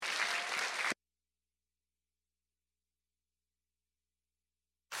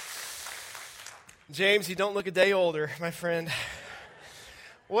James, you don't look a day older, my friend.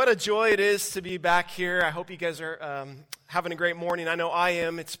 What a joy it is to be back here. I hope you guys are having a great morning. I know I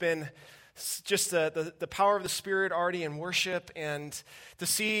am. It's been just the power of the Spirit already in worship, and to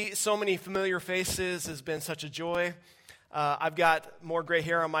see so many familiar faces has been such a joy. I've got more gray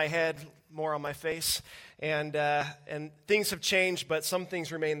hair on my head, more on my face, and things have changed, but some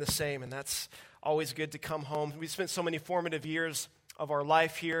things remain the same, and that's always good to come home. We've spent so many formative years of our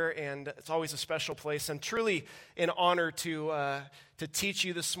life here, and it's always a special place. And truly an honor to teach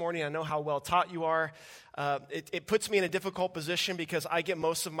you this morning. I know how well taught you are. It puts me in a difficult position because I get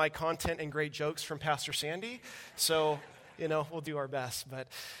most of my content and great jokes from Pastor Sandy. So, we'll do our best. But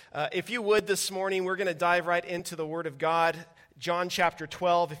if you would this morning, we're going to dive right into the Word of God. John chapter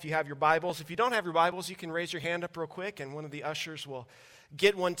 12, if you have your Bibles. If you don't have your Bibles, you can raise your hand up real quick, and one of the ushers will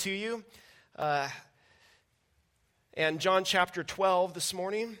get one to you. And John chapter 12 this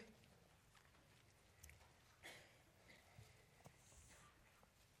morning.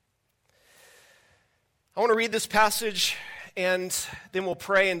 I want to read this passage, and then we'll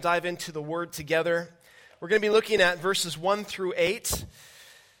pray and dive into the Word together. We're going to be looking at verses 1 through 8.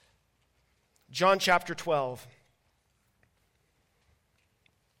 John chapter 12.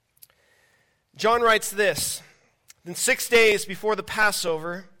 John writes this: "Then 6 days before the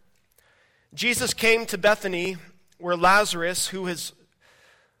Passover, Jesus came to Bethany, where Lazarus, who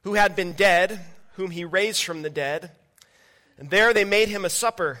had been dead, whom he raised from the dead. And there they made him a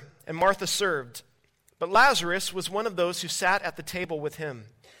supper, and Martha served. But Lazarus was one of those who sat at the table with him.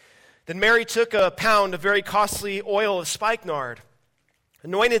 Then Mary took a pound of very costly oil of spikenard,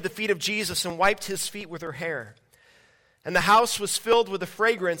 anointed the feet of Jesus, and wiped his feet with her hair. And the house was filled with the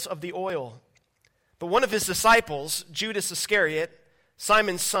fragrance of the oil. But one of his disciples, Judas Iscariot,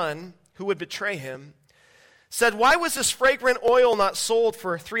 Simon's son, who would betray him, said, 'Why was this fragrant oil not sold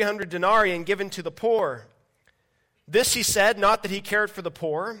for 300 denarii and given to the poor?' This he said, not that he cared for the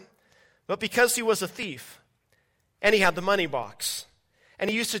poor, but because he was a thief, and he had the money box, and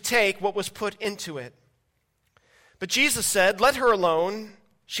he used to take what was put into it. But Jesus said, 'Let her alone.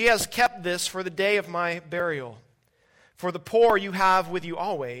 She has kept this for the day of my burial. For the poor you have with you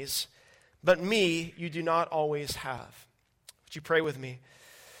always, but me you do not always have.'" Would you pray with me?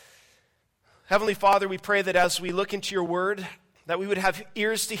 Heavenly Father, we pray that as we look into your word, that we would have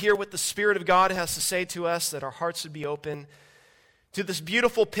ears to hear what the Spirit of God has to say to us, that our hearts would be open to this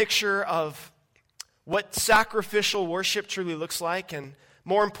beautiful picture of what sacrificial worship truly looks like, and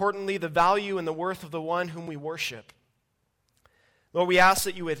more importantly, the value and the worth of the one whom we worship. Lord, we ask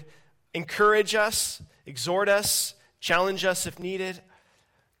that you would encourage us, exhort us, challenge us if needed,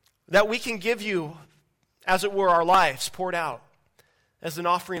 that we can give you, as it were, our lives poured out as an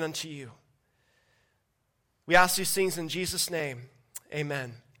offering unto you. We ask these things in Jesus' name.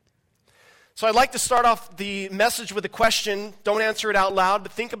 Amen. So I'd like to start off the message with a question. Don't answer it out loud,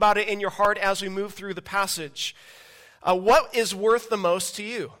 but think about it in your heart as we move through the passage. What is worth the most to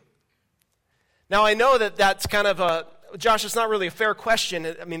you? Now, I know that that's kind of Josh, it's not really a fair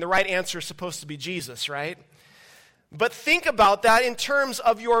question. I mean, the right answer is supposed to be Jesus, right? But think about that in terms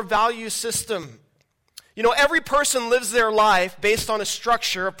of your value system. Every person lives their life based on a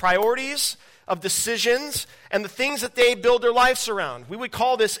structure of priorities, of decisions, and the things that they build their lives around. We would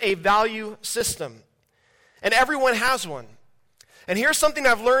call this a value system. And everyone has one. And here's something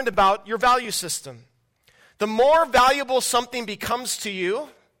I've learned about your value system. The more valuable something becomes to you,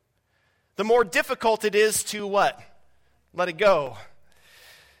 the more difficult it is to what? Let it go.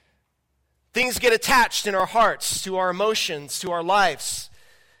 Things get attached in our hearts, to our emotions, to our lives.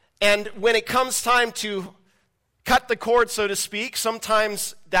 And when it comes time to cut the cord, so to speak,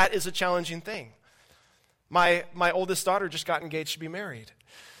 sometimes that is a challenging thing. My oldest daughter just got engaged to be married.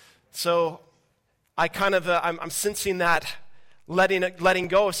 So I'm sensing that letting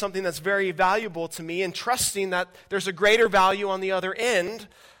go of something that's very valuable to me, and trusting that there's a greater value on the other end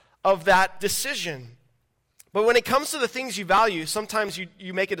of that decision. But when it comes to the things you value, sometimes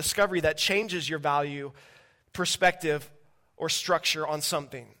you make a discovery that changes your value, perspective, or structure on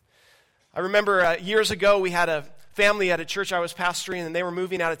something. I remember years ago we had a family at a church I was pastoring, and they were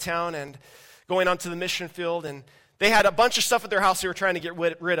moving out of town and going onto the mission field, and they had a bunch of stuff at their house they were trying to get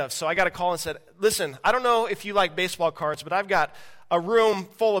rid of. So I got a call and said, "Listen, I don't know if you like baseball cards, but I've got a room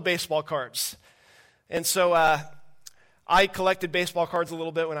full of baseball cards." And so I collected baseball cards a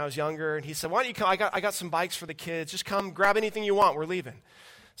little bit when I was younger, and he said, "Why don't you come? I got some bikes for the kids. Just come, grab anything you want. We're leaving."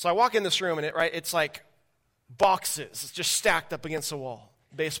 So I walk in this room, and it's like boxes. It's just stacked up against the wall,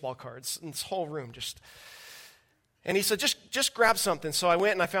 baseball cards, and this whole room just. And he said, just grab something. So I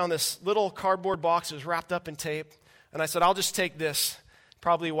went and I found this little cardboard box that was wrapped up in tape. And I said, I'll just take this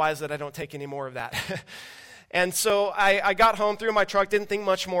Probably wise that I don't take any more of that. And so I got home, threw in my truck, didn't think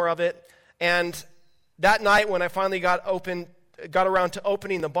much more of it. And that night when I finally got around to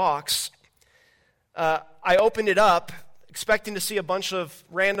opening the box, I opened it up, expecting to see a bunch of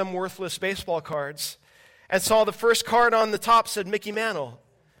random worthless baseball cards, and saw the first card on the top said Mickey Mantle,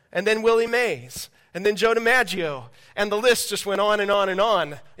 and then Willie Mays, and then Joe DiMaggio, and the list just went on and on and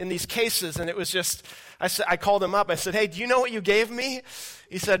on in these cases, and it was just, I called him up, I said, hey, do you know what you gave me?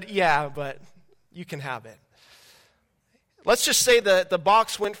 He said, yeah, but you can have it. Let's just say that the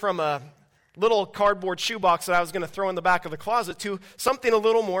box went from a little cardboard shoebox that I was going to throw in the back of the closet to something a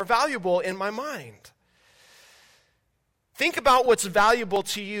little more valuable in my mind. Think about what's valuable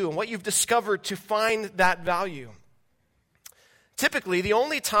to you and what you've discovered to find that value. Typically, the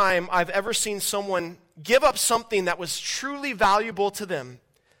only time I've ever seen someone give up something that was truly valuable to them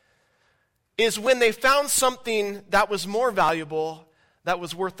is when they found something that was more valuable that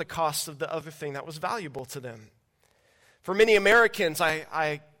was worth the cost of the other thing that was valuable to them. For many Americans,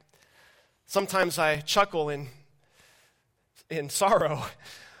 I sometimes chuckle in sorrow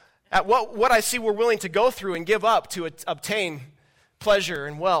at what I see we're willing to go through and give up to obtain pleasure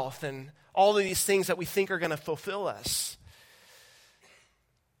and wealth and all of these things that we think are going to fulfill us.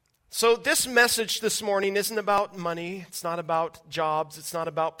 So this message this morning isn't about money, it's not about jobs, it's not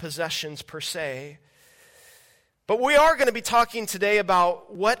about possessions per se. But we are going to be talking today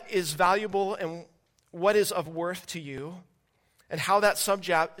about what is valuable and what is of worth to you, and how that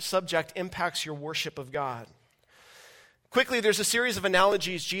subject impacts your worship of God. Quickly, there's a series of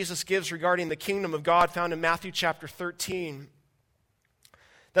analogies Jesus gives regarding the kingdom of God found in Matthew chapter 13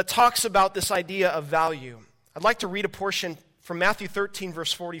 that talks about this idea of value. I'd like to read a portion from Matthew 13,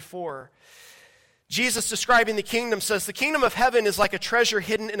 verse 44. Jesus, describing the kingdom, says, "The kingdom of heaven is like a treasure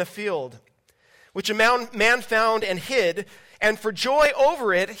hidden in a field, which a man found and hid, and for joy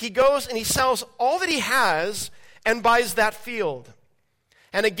over it, he goes and he sells all that he has and buys that field.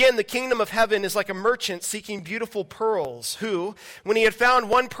 And again, the kingdom of heaven is like a merchant seeking beautiful pearls, who, when he had found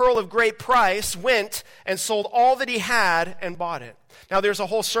one pearl of great price, went and sold all that he had and bought it." Now, there's a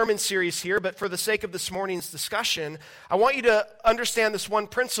whole sermon series here, but for the sake of this morning's discussion, I want you to understand this one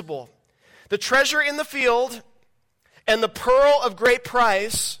principle. The treasure in the field and the pearl of great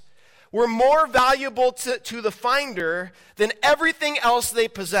price were more valuable to the finder than everything else they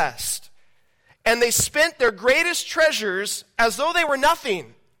possessed. And they spent their greatest treasures as though they were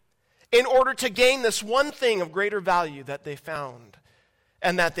nothing in order to gain this one thing of greater value that they found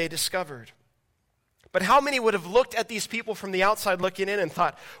and that they discovered. But how many would have looked at these people from the outside looking in and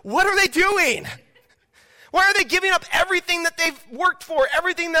thought, what are they doing? Why are they giving up everything that they've worked for,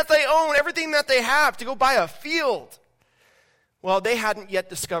 everything that they own, everything that they have to go buy a field? Well, they hadn't yet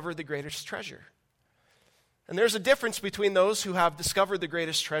discovered the greatest treasure. And there's a difference between those who have discovered the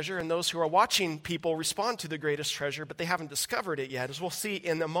greatest treasure and those who are watching people respond to the greatest treasure, but they haven't discovered it yet, as we'll see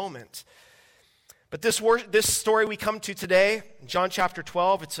in a moment. But this story we come to today, John chapter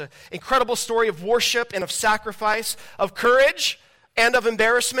 12, it's an incredible story of worship and of sacrifice, of courage and of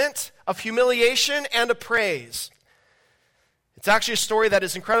embarrassment, of humiliation and of praise. It's actually a story that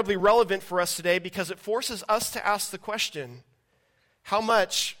is incredibly relevant for us today because it forces us to ask the question, how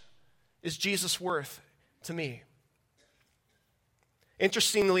much is Jesus worth to me?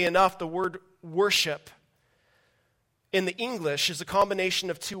 Interestingly enough, the word worship in the English is a combination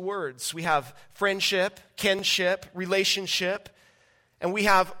of two words. We have friendship, kinship, relationship, and we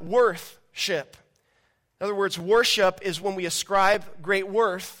have worthship. In other words, worship is when we ascribe great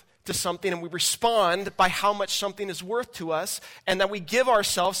worth to something and we respond by how much something is worth to us and that we give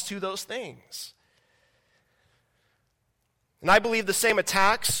ourselves to those things. And I believe the same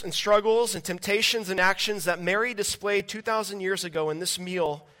attacks and struggles and temptations and actions that Mary displayed 2,000 years ago in this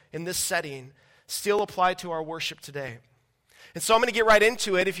meal, in this setting, still apply to our worship today. And so I'm going to get right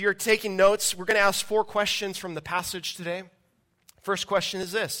into it. If you're taking notes, we're going to ask 4 questions from the passage today. First question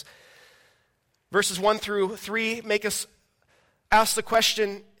is this. Verses 1 through 3 make us ask the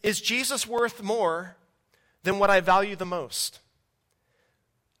question, is Jesus worth more than what I value the most?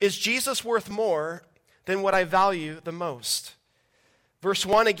 Is Jesus worth more than what I value the most? Verse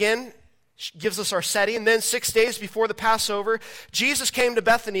 1 again gives us our setting. And then 6 days before the Passover, Jesus came to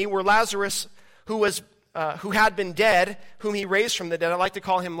Bethany where Lazarus, who had been dead, whom he raised from the dead. I like to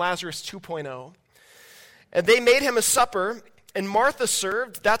call him Lazarus 2.0. And they made him a supper, and Martha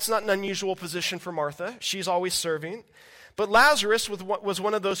served. That's not an unusual position for Martha. She's always serving. But Lazarus was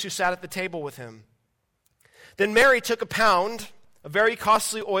one of those who sat at the table with him. Then Mary took a pound, a very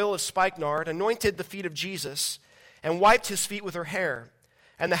costly oil of spikenard, anointed the feet of Jesus, and wiped his feet with her hair.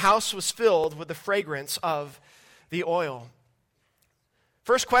 And the house was filled with the fragrance of the oil.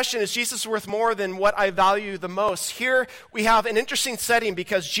 First question, is Jesus worth more than what I value the most? Here we have an interesting setting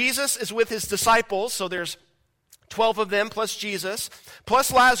because Jesus is with his disciples, so there's 12 of them plus Jesus,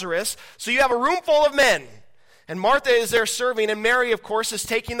 plus Lazarus. So you have a room full of men. And Martha is there serving, and Mary, of course, is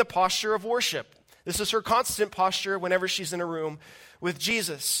taking the posture of worship. This is her constant posture whenever she's in a room with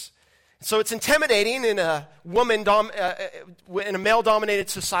Jesus. So it's intimidating in a in a male-dominated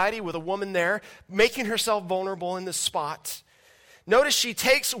society with a woman there, making herself vulnerable in this spot. Notice she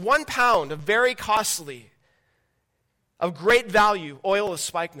takes 1 pound of very costly, of great value, oil of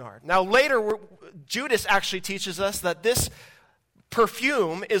spikenard. Now later, Judas actually teaches us that this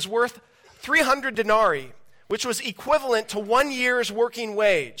perfume is worth 300 denarii, which was equivalent to 1 year's working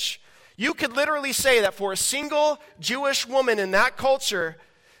wage. You could literally say that for a single Jewish woman in that culture,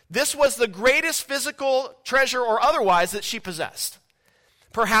 this was the greatest physical treasure or otherwise that she possessed.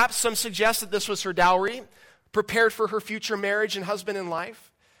 Perhaps some suggest that this was her dowry, prepared for her future marriage and husband in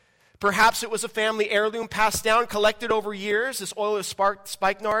life. Perhaps it was a family heirloom passed down, collected over years. This oil of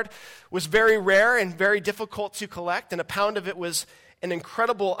spikenard was very rare and very difficult to collect, and a pound of it was an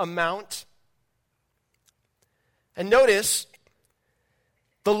incredible amount. And notice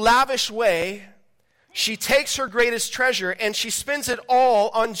the lavish way she takes her greatest treasure and she spends it all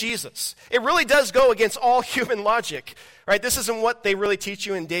on Jesus. It really does go against all human logic, right? This isn't what they really teach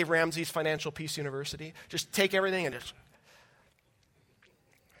you in Dave Ramsey's Financial Peace University. Just take everything and just...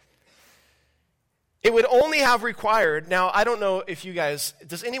 It would only have required, now I don't know if you guys,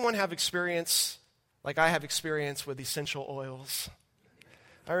 does anyone have experience, like I have experience with essential oils?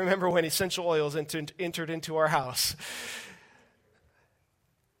 I remember when essential oils entered into our house.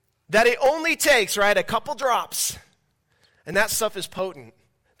 That it only takes, right, a couple drops, and that stuff is potent.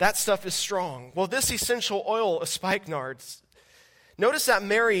 That stuff is strong. Well, this essential oil of spikenard, notice that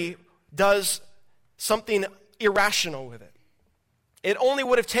Mary does something irrational with it. It only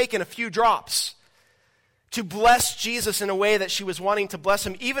would have taken a few drops to bless Jesus in a way that she was wanting to bless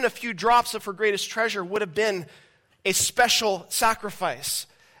him. Even a few drops of her greatest treasure would have been a special sacrifice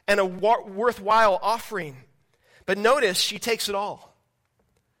and a worthwhile offering. But notice, she takes it all.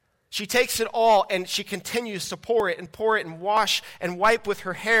 She takes it all and she continues to pour it and wash and wipe with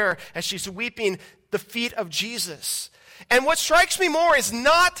her hair as she's weeping the feet of Jesus. And what strikes me more is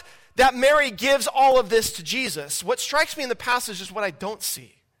not that Mary gives all of this to Jesus. What strikes me in the passage is what I don't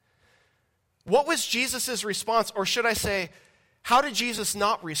see. What was Jesus' response? Or should I say, how did Jesus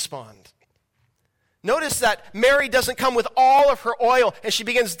not respond? Notice that Mary doesn't come with all of her oil and she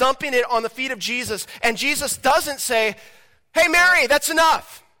begins dumping it on the feet of Jesus. And Jesus doesn't say, hey Mary, that's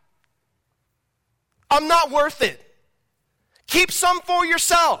enough. I'm not worth it. Keep some for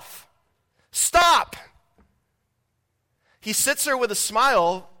yourself. Stop. He sits there with a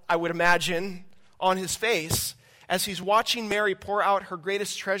smile, I would imagine, on his face as he's watching Mary pour out her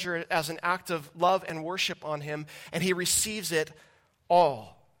greatest treasure as an act of love and worship on him, and he receives it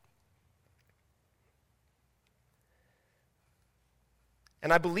all.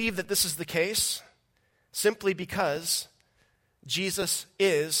 And I believe that this is the case simply because Jesus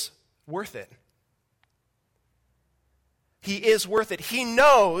is worth it. He is worth it. He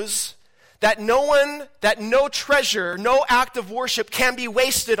knows that no treasure, no act of worship can be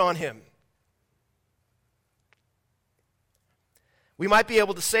wasted on him. We might be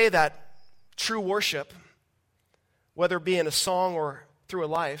able to say that true worship, whether it be in a song or through a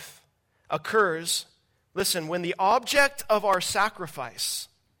life, occurs, listen, when the object of our sacrifice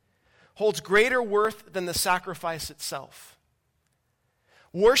holds greater worth than the sacrifice itself.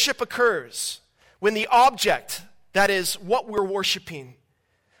 Worship occurs when the object, that is what we're worshiping,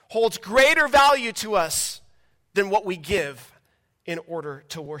 holds greater value to us than what we give in order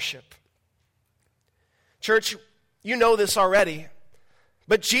to worship. Church, you know this already,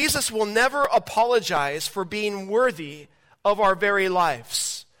 but Jesus will never apologize for being worthy of our very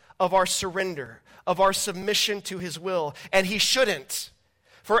lives, of our surrender, of our submission to his will, and he shouldn't.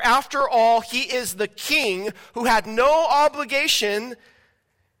 For after all, he is the king who had no obligation,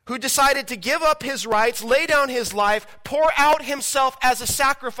 who decided to give up his rights, lay down his life, pour out himself as a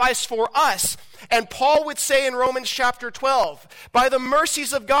sacrifice for us. And Paul would say in Romans chapter 12, by the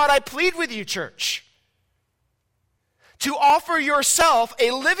mercies of God, I plead with you, church, to offer yourself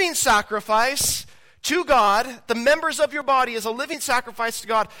a living sacrifice to God, the members of your body as a living sacrifice to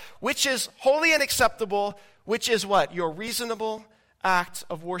God, which is holy and acceptable, which is what? Your reasonable act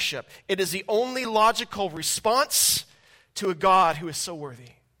of worship. It is the only logical response to a God who is so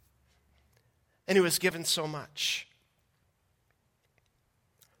worthy and who has given so much.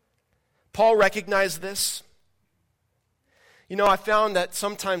 Paul recognized this. You know, I found that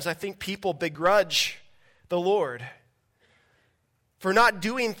sometimes I think people begrudge the Lord for not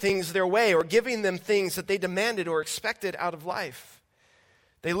doing things their way or giving them things that they demanded or expected out of life.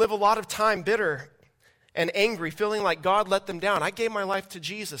 They live a lot of time bitter and angry, feeling like God let them down. I gave my life to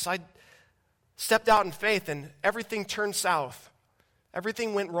Jesus. I stepped out in faith and everything turned south.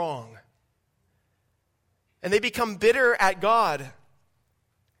 Everything went wrong. And they become bitter at God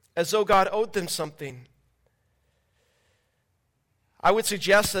as though God owed them something. I would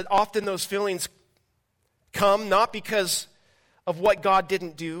suggest that often those feelings come not because of what God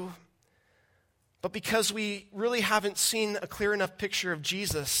didn't do, but because we really haven't seen a clear enough picture of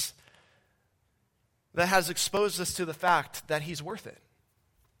Jesus that has exposed us to the fact that he's worth it.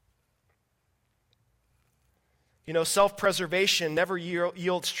 You know, self-preservation never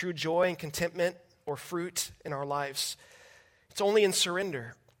yields true joy and contentment or fruit in our lives. It's only in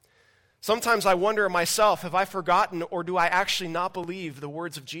surrender. Sometimes I wonder myself, have I forgotten or do I actually not believe the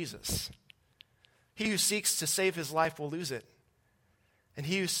words of Jesus? He who seeks to save his life will lose it. And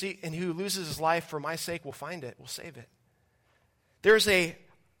he who loses his life for my sake will find it, will save it. There's a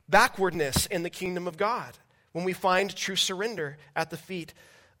backwardness in the kingdom of God when we find true surrender at the feet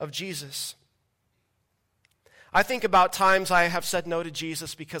of Jesus. I think about times I have said no to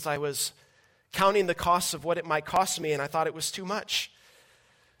Jesus because I was counting the costs of what it might cost me and I thought it was too much.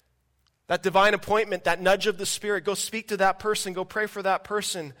 That divine appointment, that nudge of the Spirit, go speak to that person, go pray for that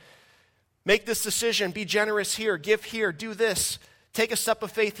person, make this decision, be generous here, give here, do this, take a step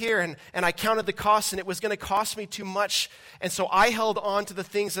of faith here. And I counted the costs and it was going to cost me too much. And so I held on to the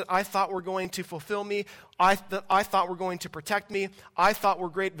things that I thought were going to fulfill me, I thought were going to protect me, I thought were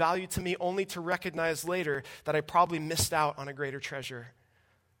great value to me, only to recognize later that I probably missed out on a greater treasure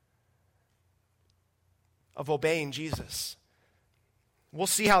of obeying Jesus. We'll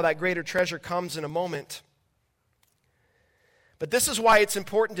see how that greater treasure comes in a moment. But this is why it's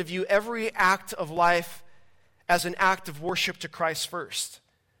important to view every act of life as an act of worship to Christ first.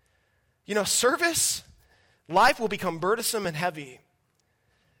 You know, life will become burdensome and heavy.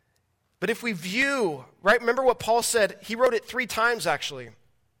 But if we view, right, remember what Paul said, he wrote it 3 times actually.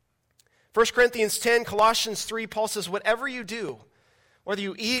 1 Corinthians 10, Colossians 3, Paul says, whatever you do, whether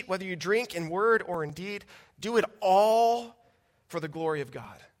you eat, whether you drink in word or in deed, do it all for the glory of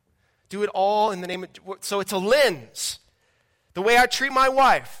God. Do it all in the name of, so it's a lens. The way I treat my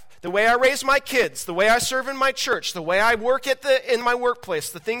wife, the way I raise my kids, the way I serve in my church, the way I work in my workplace,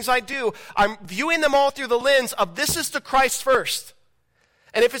 the things I do, I'm viewing them all through the lens of this is to Christ first.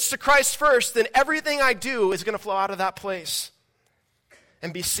 And if it's to Christ first, then everything I do is going to flow out of that place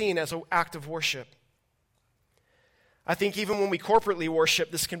and be seen as an act of worship. I think even when we corporately worship,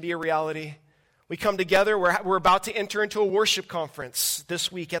 this can be a reality. We come together, we're about to enter into a worship conference this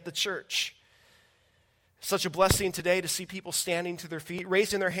week at the church. Such a blessing today to see people standing to their feet,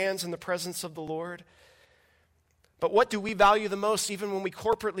 raising their hands in the presence of the Lord. But what do we value the most even when we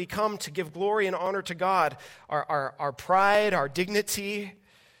corporately come to give glory and honor to God? Our pride, our dignity?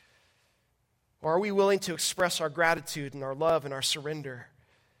 Or are we willing to express our gratitude and our love and our surrender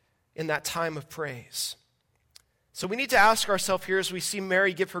in that time of praise? So we need to ask ourselves here as we see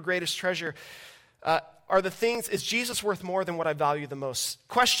Mary give her greatest treasure, is Jesus worth more than what I value the most?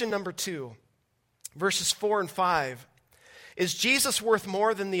 Question number 2, verses 4 and 5. Is Jesus worth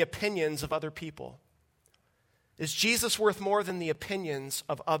more than the opinions of other people? Is Jesus worth more than the opinions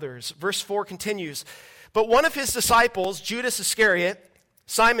of others? Verse 4 continues, but one of his disciples, Judas Iscariot,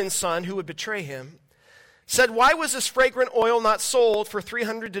 Simon's son, who would betray him, said, why was this fragrant oil not sold for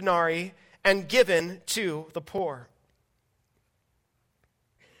 300 denarii and given to the poor?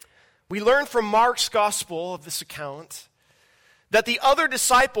 We learn from Mark's gospel of this account that the other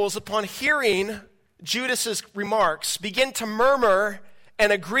disciples, upon hearing Judas's remarks, begin to murmur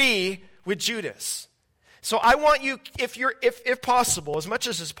and agree with Judas. So I want you, if possible, as much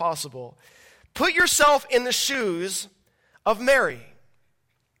as is possible, put yourself in the shoes of Mary.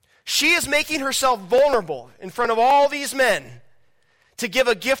 She is making herself vulnerable in front of all these men to give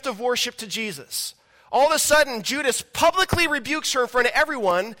a gift of worship to Jesus. All of a sudden, Judas publicly rebukes her in front of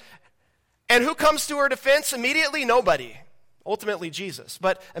everyone. And who comes to her defense immediately? Nobody. Ultimately, Jesus.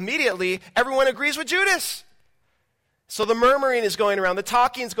 But immediately, everyone agrees with Judas. So the murmuring is going around. The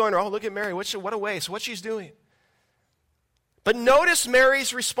talking is going around. Oh, look at Mary. What a waste. What she's doing. But notice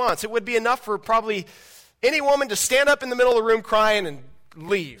Mary's response. It would be enough for probably any woman to stand up in the middle of the room crying and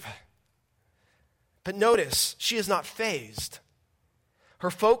leave. But notice, she is not fazed.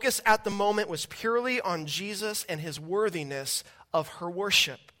 Her focus at the moment was purely on Jesus and his worthiness of her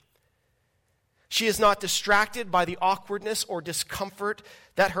worship. She is not distracted by the awkwardness or discomfort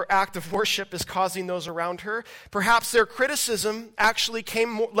that her act of worship is causing those around her. Perhaps their criticism actually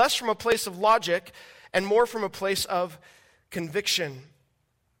came less from a place of logic and more from a place of conviction.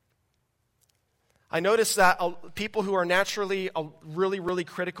 I notice that people who are naturally really, really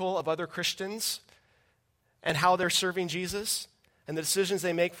critical of other Christians and how they're serving Jesus and the decisions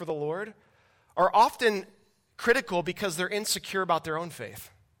they make for the Lord are often critical because they're insecure about their own faith.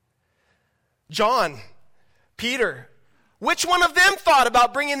 John, Peter, which one of them thought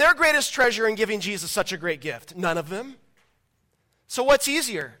about bringing their greatest treasure and giving Jesus such a great gift? None of them. So what's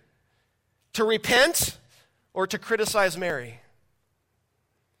easier, to repent or to criticize Mary?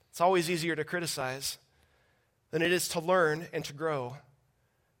 It's always easier to criticize than it is to learn and to grow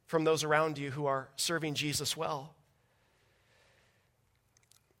from those around you who are serving Jesus well.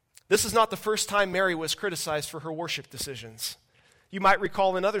 This is not the first time Mary was criticized for her worship decisions. You might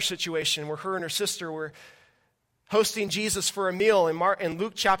recall another situation where her and her sister were hosting Jesus for a meal in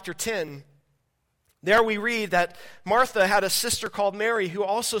Luke chapter 10. There we read that Martha had a sister called Mary who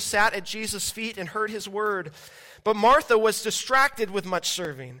also sat at Jesus' feet and heard his word. But Martha was distracted with much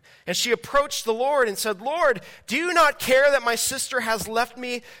serving, and she approached the Lord and said, "Lord, do you not care that my sister has left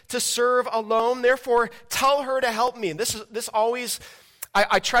me to serve alone? Therefore, tell her to help me."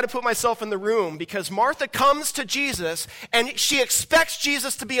 I try to put myself in the room because Martha comes to Jesus and she expects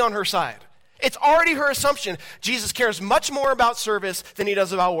Jesus to be on her side. It's already her assumption. Jesus cares much more about service than he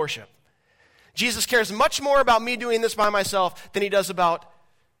does about worship. Jesus cares much more about me doing this by myself than he does about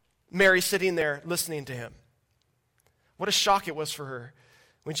Mary sitting there listening to him. What a shock it was for her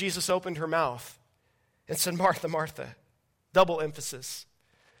when Jesus opened her mouth and said, "Martha, Martha," double emphasis,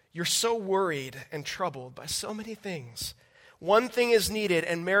 "you're so worried and troubled by so many things. One thing is needed,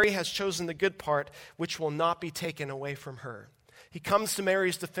 and Mary has chosen the good part, which will not be taken away from her." He comes to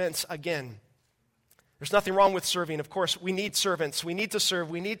Mary's defense again. There's nothing wrong with serving. Of course, we need servants. We need to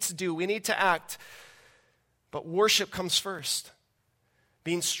serve. We need to do. We need to act. But worship comes first.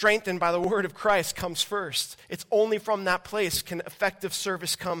 Being strengthened by the word of Christ comes first. It's only from that place can effective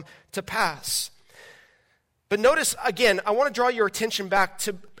service come to pass. But notice, again, I want to draw your attention back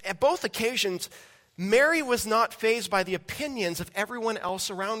to, at both occasions, Mary was not fazed by the opinions of everyone else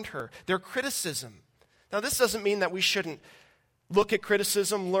around her, their criticism. Now, this doesn't mean that we shouldn't look at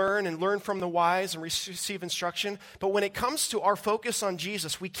criticism, learn from the wise, and receive instruction. But when it comes to our focus on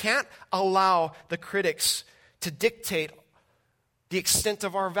Jesus, we can't allow the critics to dictate the extent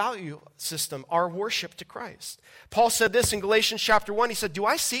of our value system, our worship to Christ. Paul said this in Galatians chapter 1. He said, "Do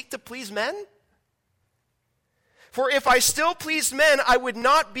I seek to please men? For if I still pleased men, I would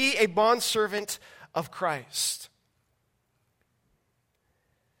not be a bondservant of Christ."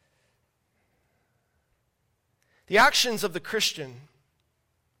 The actions of the Christian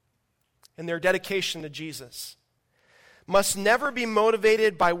and their dedication to Jesus must never be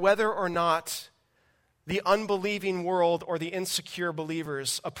motivated by whether or not the unbelieving world or the insecure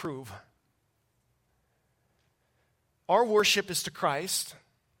believers approve. Our worship is to Christ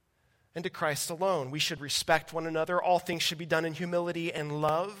and to Christ alone. We should respect one another. All things should be done in humility and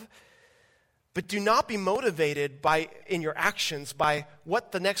love. But do not be motivated in your actions by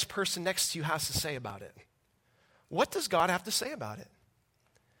what the next person next to you has to say about it. What does God have to say about it?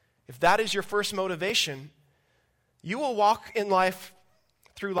 If that is your first motivation, you will walk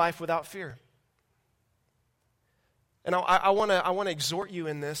through life without fear. And I want to exhort you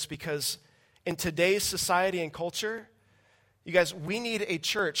in this because in today's society and culture, you guys, we need a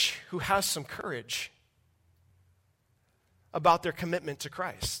church who has some courage about their commitment to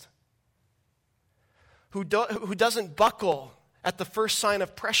Christ, who doesn't buckle at the first sign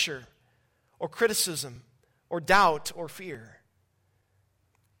of pressure or criticism or doubt or fear,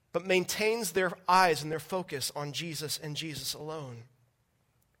 but maintains their eyes and their focus on Jesus and Jesus alone.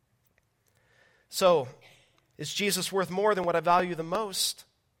 So, is Jesus worth more than what I value the most?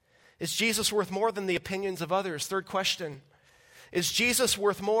 Is Jesus worth more than the opinions of others? Third question. Is Jesus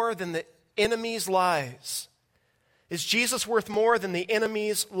worth more than the enemy's lies? Is Jesus worth more than the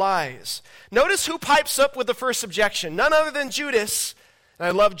enemy's lies? Notice who pipes up with the first objection. None other than Judas. And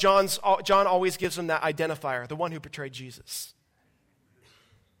I love John always gives him that identifier, the one who betrayed Jesus.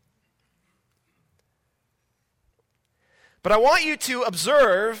 But I want you to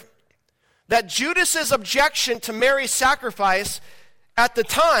observe that Judas's objection to Mary's sacrifice at the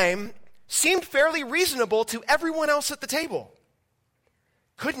time seemed fairly reasonable to everyone else at the table.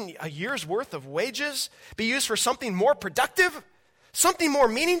 Couldn't a year's worth of wages be used for something more productive, something more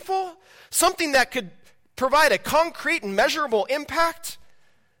meaningful, something that could provide a concrete and measurable impact?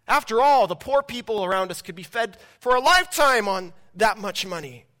 After all, the poor people around us could be fed for a lifetime on that much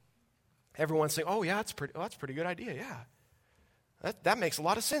money. Everyone's saying, "Oh yeah, that's a pretty good idea, yeah. That makes a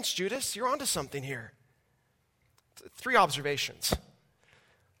lot of sense, Judas. You're onto something here." 3 observations.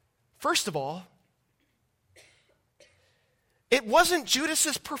 First of all, It wasn't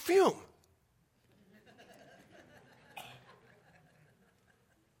Judas's perfume.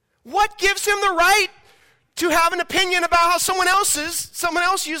 What gives him the right to have an opinion about how someone else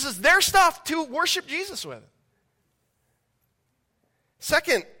uses their stuff to worship Jesus with?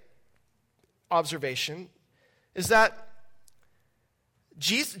 Second observation is that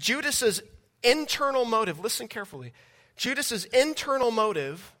Judas's internal motive, listen carefully, Judas's internal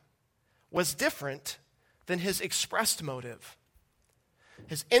motive was different than his expressed motive.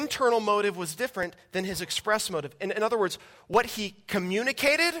 His internal motive was different than his expressed motive. In other words, what he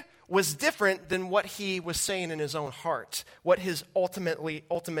communicated was different than what he was saying in his own heart, what his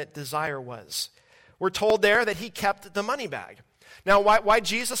ultimate desire was. We're told there that he kept the money bag. Now, why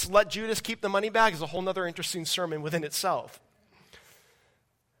Jesus let Judas keep the money bag is a whole other interesting sermon within itself.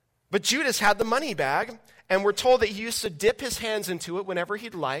 But Judas had the money bag, and we're told that he used to dip his hands into it whenever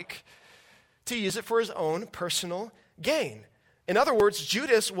he'd like to use it for his own personal gain. In other words,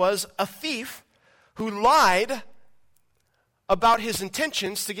 Judas was a thief who lied about his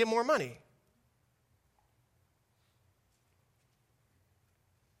intentions to get more money.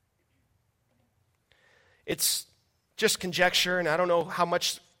 It's just conjecture, and I don't know how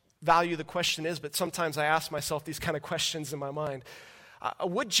much value the question is, but sometimes I ask myself these kind of questions in my mind.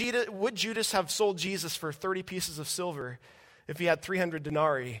 Would Judas have sold Jesus for 30 pieces of silver if he had 300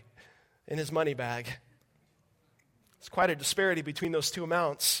 denarii in his money bag? It's quite a disparity between those two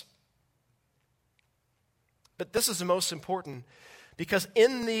amounts. But this is the most important, because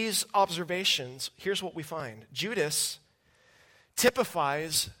in these observations, here's what we find. Judas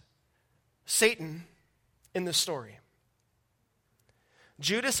typifies Satan in this story.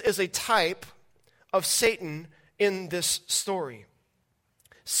 Judas is a type of Satan in this story.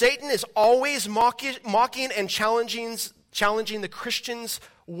 Satan is always mocking and challenging the Christian's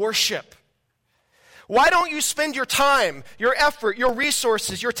worship. Why don't you spend your time, your effort, your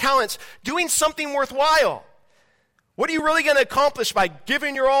resources, your talents doing something worthwhile? What are you really going to accomplish by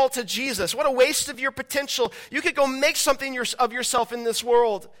giving your all to Jesus? What a waste of your potential. You could go make something of yourself in this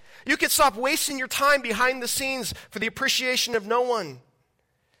world. You could stop wasting your time behind the scenes for the appreciation of no one.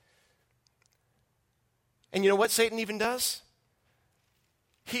 And you know what Satan even does?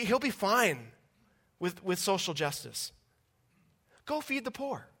 He'll be fine with social justice. Go feed the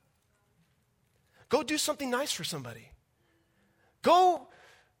poor. Go do something nice for somebody. Go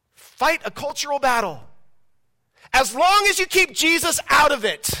fight a cultural battle. As long as you keep Jesus out of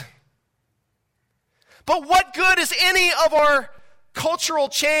it. But what good is any of our cultural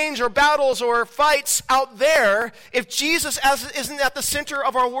change or battles or fights out there if Jesus isn't at the center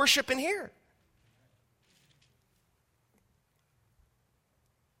of our worship in here?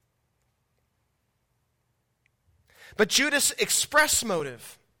 But Judas' express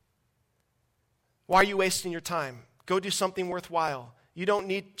motive, why are you wasting your time? Go do something worthwhile. You don't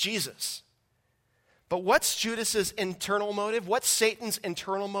need Jesus. But what's Judas's internal motive? What's Satan's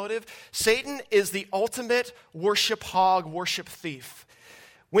internal motive? Satan is the ultimate worship hog, worship thief.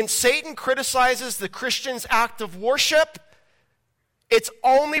 When Satan criticizes the Christian's act of worship, it's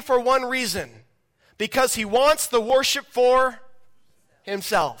only for one reason. Because he wants the worship for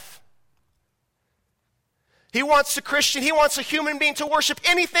himself. He wants a human being to worship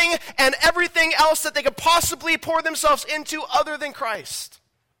anything and everything else that they could possibly pour themselves into other than Christ.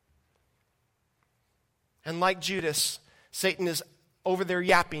 And like Judas, Satan is over there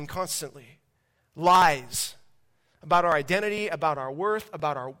yapping constantly. Lies about our identity, about our worth,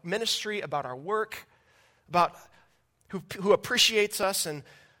 about our ministry, about our work, about who appreciates us. And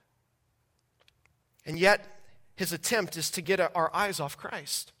yet, his attempt is to get our eyes off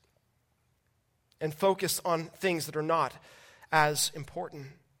Christ and focus on things that are not as important.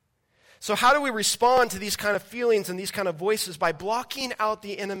 So how do we respond to these kind of feelings and these kind of voices? By blocking out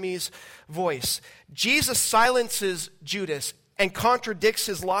the enemy's voice. Jesus silences Judas and contradicts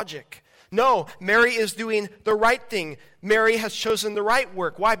his logic. No, Mary is doing the right thing. Mary has chosen the right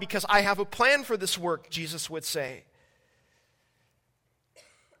work. Why? Because I have a plan for this work, Jesus would say.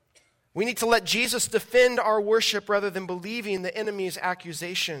 We need to let Jesus defend our worship rather than believing the enemy's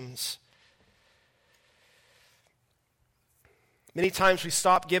accusations. Many times we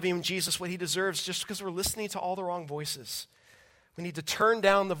stop giving Jesus what he deserves just because we're listening to all the wrong voices. We need to turn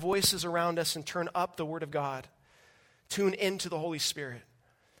down the voices around us and turn up the Word of God. Tune into the Holy Spirit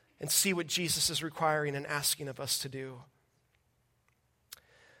and see what Jesus is requiring and asking of us to do.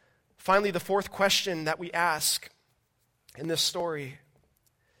 Finally, the fourth question that we ask in this story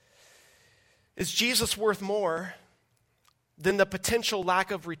is Jesus worth more than the potential lack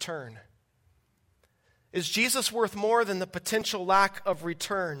of return? Is Jesus worth more than the potential lack of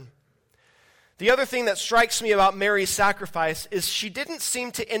return? The other thing that strikes me about Mary's sacrifice is she didn't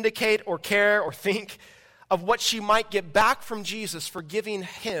seem to indicate or care or think of what she might get back from Jesus for giving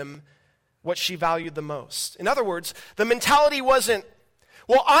him what she valued the most. In other words, the mentality wasn't,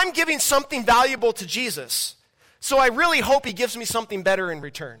 well, I'm giving something valuable to Jesus, so I really hope he gives me something better in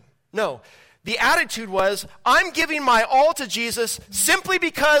return. No, the attitude was, I'm giving my all to Jesus simply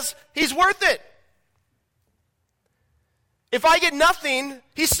because he's worth it. If I get nothing,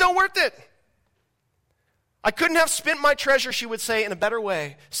 he's still worth it. I couldn't have spent my treasure, she would say, in a better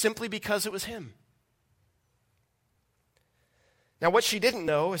way, simply because it was him. Now, what she didn't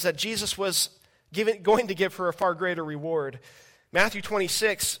know is that Jesus was going to give her a far greater reward. Matthew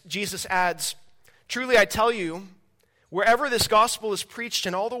 26, Jesus adds, truly I tell you, wherever this gospel is preached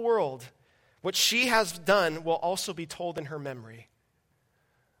in all the world, what she has done will also be told in her memory.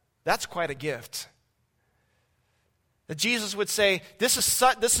 That's quite a gift. That Jesus would say, this is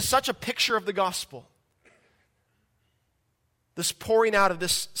such a picture of the gospel. This pouring out of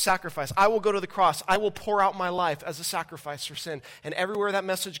this sacrifice. I will go to the cross. I will pour out my life as a sacrifice for sin. And everywhere that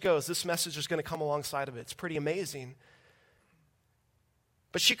message goes, this message is going to come alongside of it. It's pretty amazing.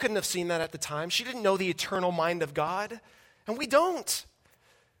 But she couldn't have seen that at the time. She didn't know the eternal mind of God. And we don't.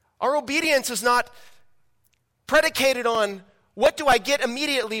 Our obedience is not predicated on what do I get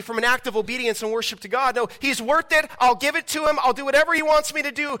immediately from an act of obedience and worship to God. No, he's worth it. I'll give it to him. I'll do whatever he wants me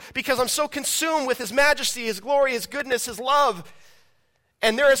to do because I'm so consumed with his majesty, his glory, his goodness, his love.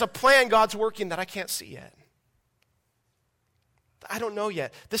 And there is a plan God's working that I can't see yet. I don't know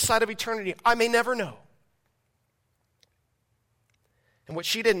yet. This side of eternity, I may never know. And what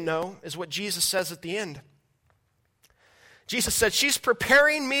she didn't know is what Jesus says at the end. Jesus said, she's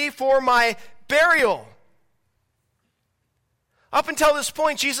preparing me for my burial. Up until this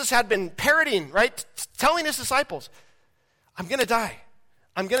point, Jesus had been parroting, right? Telling his disciples, I'm going to die.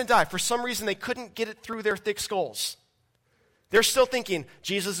 I'm going to die. For some reason, they couldn't get it through their thick skulls. They're still thinking,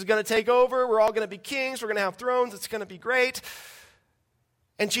 Jesus is going to take over. We're all going to be kings. We're going to have thrones. It's going to be great.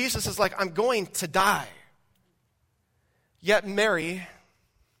 And Jesus is like, I'm going to die. Yet Mary,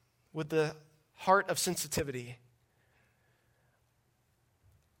 with the heart of sensitivity,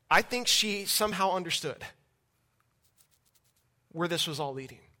 I think she somehow understood where this was all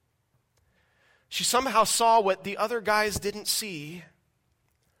leading. She somehow saw what the other guys didn't see.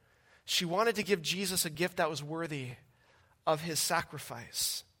 She wanted to give Jesus a gift that was worthy of his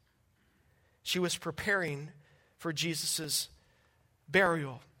sacrifice. She was preparing for Jesus'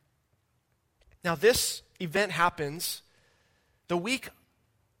 burial. Now, this event happens the week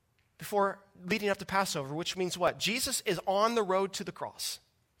before leading up to Passover, which means what? Jesus is on the road to the cross.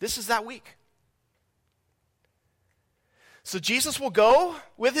 This is that week. So Jesus will go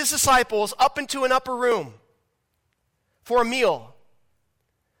with his disciples up into an upper room for a meal.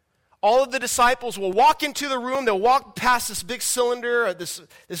 All of the disciples will walk into the room. They'll walk past this big cylinder, or this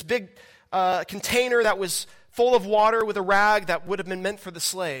big container that was full of water with a rag that would have been meant for the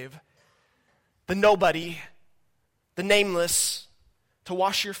slave, the nobody, the nameless, to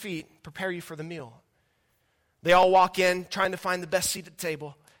wash your feet, prepare you for the meal. They all walk in trying to find the best seat at the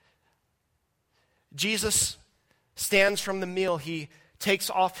table. Jesus stands from the meal. He takes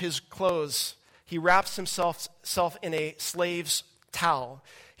off his clothes. He wraps himself in a slave's towel.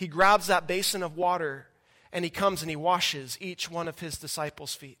 He grabs that basin of water and he comes and he washes each one of his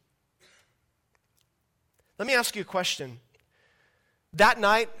disciples' feet. Let me ask you a question. That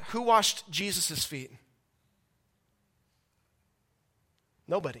night, who washed Jesus' feet?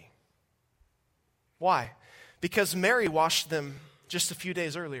 Nobody. Why? Because Mary washed them just a few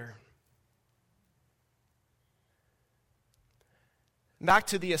days earlier. Back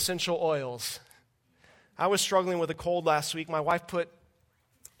to the essential oils. I was struggling with a cold last week. My wife put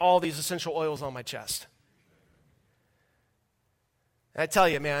all these essential oils on my chest. And I tell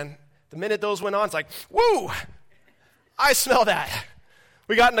you, man, the minute those went on, it's like, woo, I smell that.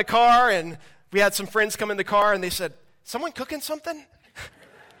 We got in the car and we had some friends come in the car and they said, someone cooking something?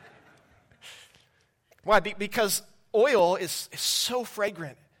 Why? Because oil is so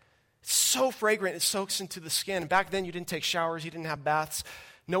fragrant. It's so fragrant, it soaks into the skin. Back then, you didn't take showers, you didn't have baths.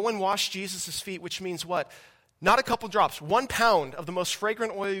 No one washed Jesus' feet, which means what? Not a couple drops. 1 pound of the most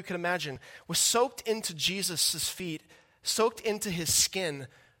fragrant oil you could imagine was soaked into Jesus' feet, soaked into his skin,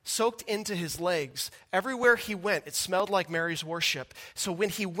 soaked into his legs. Everywhere he went, it smelled like Mary's worship. So when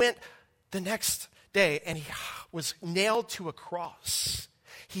he went the next day and he was nailed to a cross,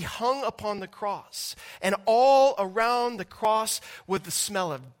 he hung upon the cross, And all around the cross was the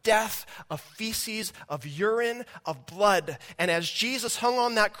smell of death, of feces, of urine, of blood. And as Jesus hung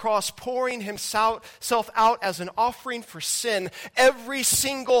on that cross, pouring himself out as an offering for sin, every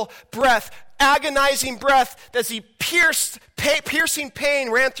single breath, agonizing breath, as he piercing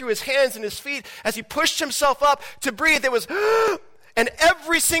pain ran through his hands and his feet, as he pushed himself up to breathe, it was and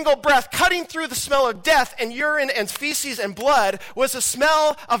every single breath, cutting through the smell of death and urine and feces and blood, was the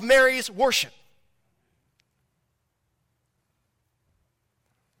smell of Mary's worship.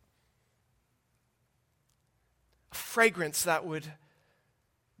 A fragrance that would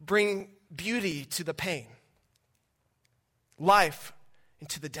bring beauty to the pain, life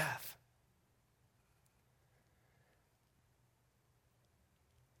into the death.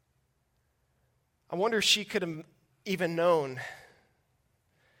 I wonder if she could have even known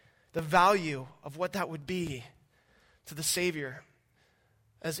the value of what that would be to the Savior,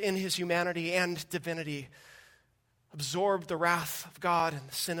 as in his humanity and divinity absorbed the wrath of God and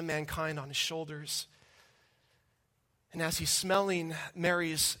the sin of mankind on his shoulders. And as he's smelling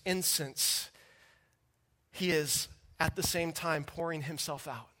Mary's incense, he is at the same time pouring himself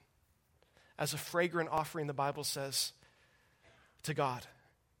out as a fragrant offering, the Bible says, to God.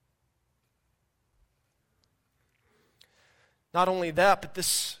 Not only that, but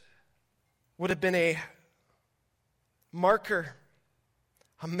this would have been a marker,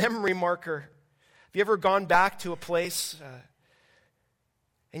 a memory marker. Have you ever gone back to a place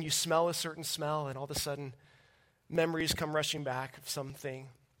and you smell a certain smell and all of a sudden memories come rushing back of something?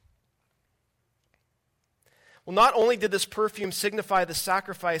 Well, not only did this perfume signify the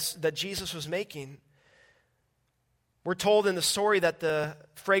sacrifice that Jesus was making, we're told in the story that the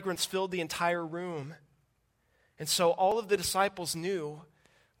fragrance filled the entire room. And so all of the disciples knew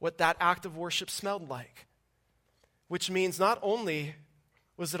what that act of worship smelled like, which means not only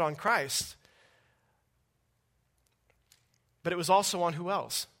was it on Christ, but it was also on who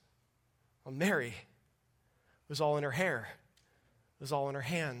else? On Mary. It was all in her hair. It was all in her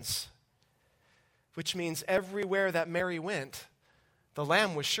hands. Which means everywhere that Mary went, the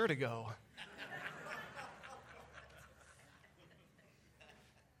lamb was sure to go.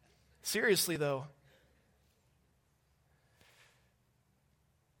 Seriously, though.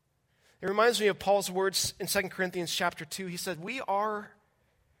 It reminds me of Paul's words in 2 Corinthians chapter 2. He said, "We are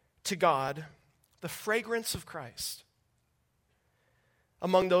to God the fragrance of Christ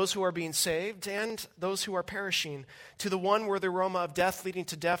among those who are being saved and those who are perishing. To the one we're the aroma of death leading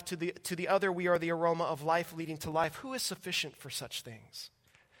to death. To the other we are the aroma of life leading to life. Who is sufficient for such things?"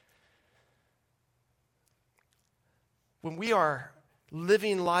 When we are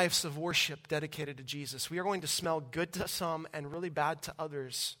living lives of worship dedicated to Jesus, we are going to smell good to some and really bad to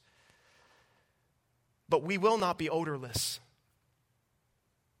others. But we will not be odorless.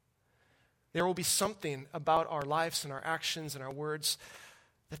 There will be something about our lives and our actions and our words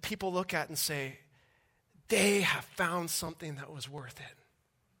that people look at and say, they have found something that was worth it.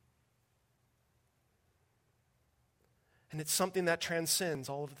 And it's something that transcends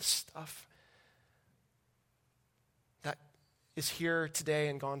all of the stuff that is here today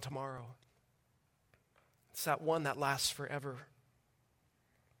and gone tomorrow. It's that one that lasts forever.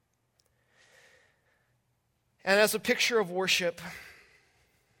 And as a picture of worship,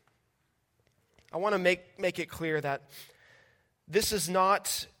 I want to make it clear that this is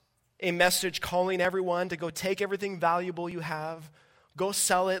not a message calling everyone to go take everything valuable you have, go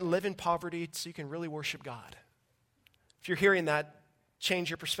sell it, and live in poverty so you can really worship God. If you're hearing that, change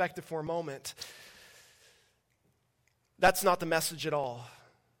your perspective for a moment. That's not the message at all.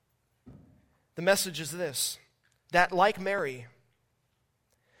 The message is this, that like Mary,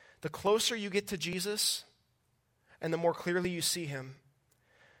 the closer you get to Jesus and the more clearly you see him,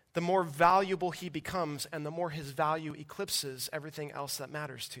 the more valuable he becomes and the more his value eclipses everything else that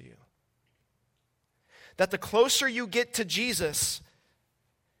matters to you. That the closer you get to Jesus,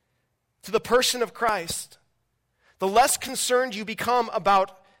 to the person of Christ, the less concerned you become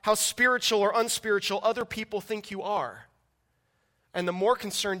about how spiritual or unspiritual other people think you are, and the more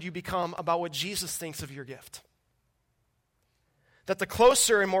concerned you become about what Jesus thinks of your gift. That the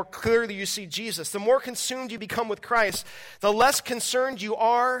closer and more clearly you see Jesus, the more consumed you become with Christ, the less concerned you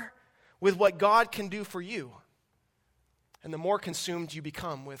are with what God can do for you. And the more consumed you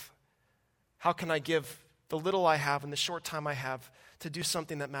become with how can I give the little I have and the short time I have to do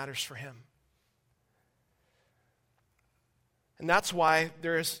something that matters for him. And that's why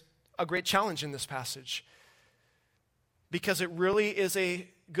there is a great challenge in this passage. Because it really is a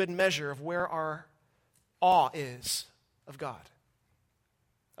good measure of where our awe is of God,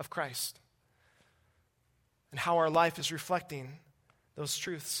 of Christ, and how our life is reflecting those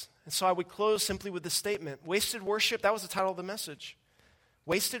truths And so I would close simply with this statement. Wasted worship, that was the title of the message.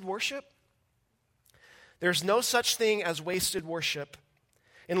 Wasted worship? There's no such thing as wasted worship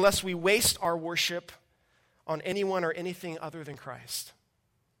unless we waste our worship on anyone or anything other than Christ.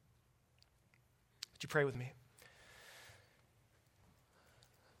 Would you pray with me?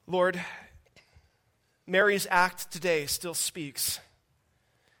 Lord, Mary's act today still speaks.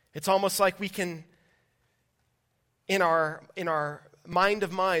 It's almost like we can, in our mind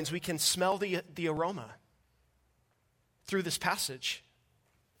of minds, we can smell the aroma through this passage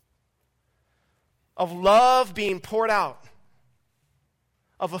of love being poured out,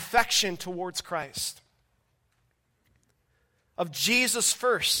 of affection towards Christ, of Jesus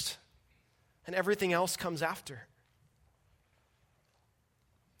first, and everything else comes after.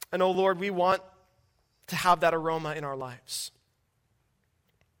 And oh Lord, we want to have that aroma in our lives.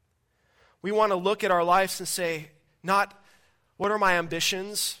 We want to look at our lives and say, not, what are my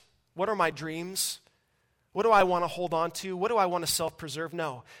ambitions? What are my dreams? What do I want to hold on to? What do I want to self-preserve?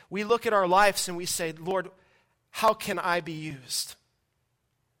 No. We look at our lives and we say, Lord, how can I be used?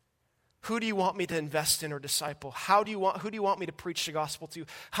 Who do you want me to invest in or disciple? Who do you want me to preach the gospel to?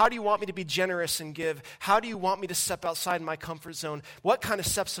 How do you want me to be generous and give? How do you want me to step outside my comfort zone? What kind of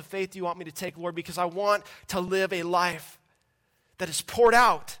steps of faith do you want me to take, Lord? Because I want to live a life that is poured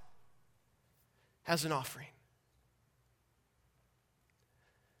out as an offering.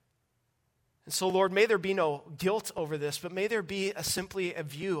 And so, Lord, may there be no guilt over this, but may there be simply a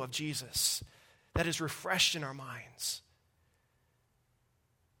view of Jesus that is refreshed in our minds.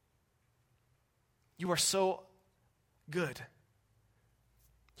 You are so good.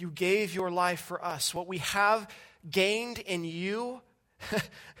 You gave your life for us. What we have gained in you,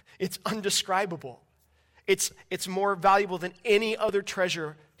 it's undescribable. It's more valuable than any other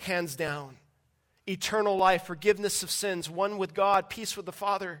treasure, hands down. Eternal life, forgiveness of sins, one with God, peace with the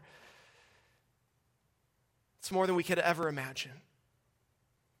Father. It's more than we could ever imagine.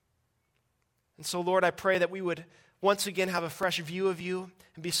 And so, Lord, I pray that we would once again have a fresh view of you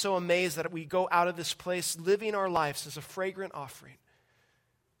and be so amazed that we go out of this place living our lives as a fragrant offering.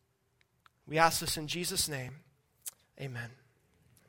 We ask this in Jesus' name. Amen.